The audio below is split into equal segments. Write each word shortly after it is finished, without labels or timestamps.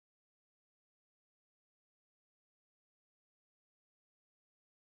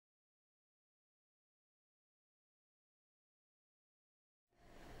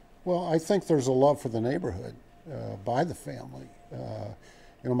Well, I think there's a love for the neighborhood by the family.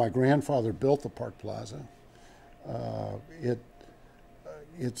 My grandfather built the Park Plaza. Uh, it,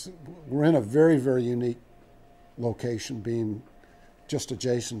 we're in a very, very unique location, being just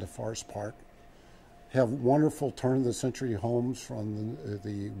adjacent to Forest Park. Have wonderful turn-of-the-century homes from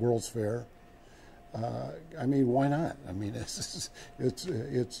the World's Fair. I mean, why not? I mean, it's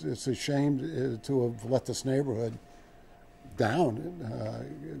a shame to have let this neighborhood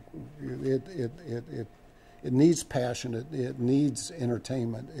down. It needs passion. It needs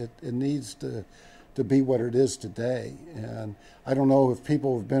entertainment. It needs to be what it is today. And I don't know if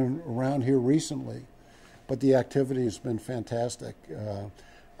people have been around here recently, but the activity has been fantastic.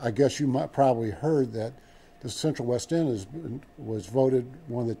 I guess you might probably heard that the Central West End was voted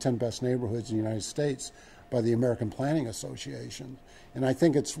one of the 10 best neighborhoods in the United States by the American Planning Association. And I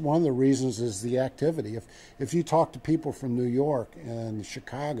think it's one of the reasons is the activity. If you talk to people from New York and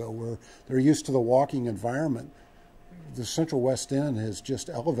Chicago, where they're used to the walking environment, the Central West End has just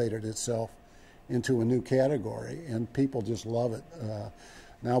elevated itself into a new category, and people just love it.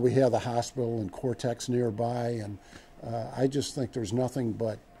 Now we have the hospital and Cortex nearby, and I just think there's nothing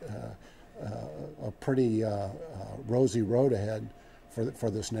but a pretty rosy road ahead for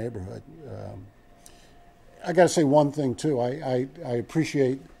this neighborhood. I got to say one thing too. I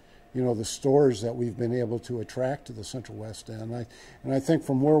appreciate, the stores that we've been able to attract to the Central West End. And I think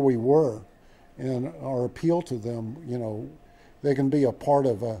from where we were and our appeal to them, they can be a part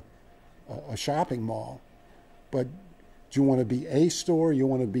of a shopping mall. But do you want to be a store? You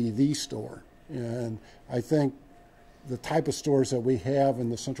want to be the store. And I think the type of stores that we have in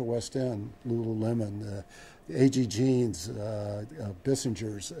the Central West End, Lululemon, AG Jeans,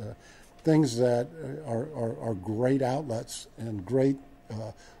 Bissinger's, things that are great outlets and great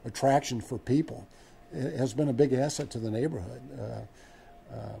attraction for people, it has been a big asset to the neighborhood.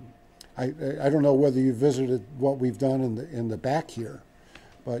 I don't know whether you visited what we've done in the back here,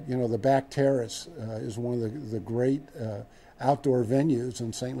 but the back terrace is one of the great outdoor venues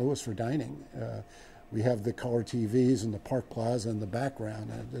in St. Louis for dining. We have the color TVs and the Park Plaza in the background,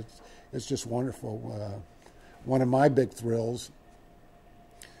 and it's just wonderful. One of my big thrills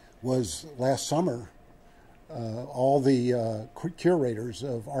was last summer. All the curators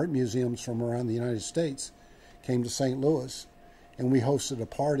of art museums from around the United States came to St. Louis, and we hosted a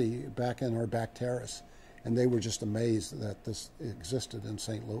party back in our back terrace, and they were just amazed that this existed in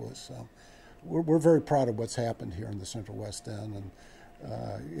St. Louis. So we're very proud of what's happened here in the Central West End, and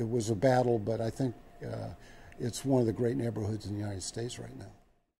it was a battle, but I think it's one of the great neighborhoods in the United States right now.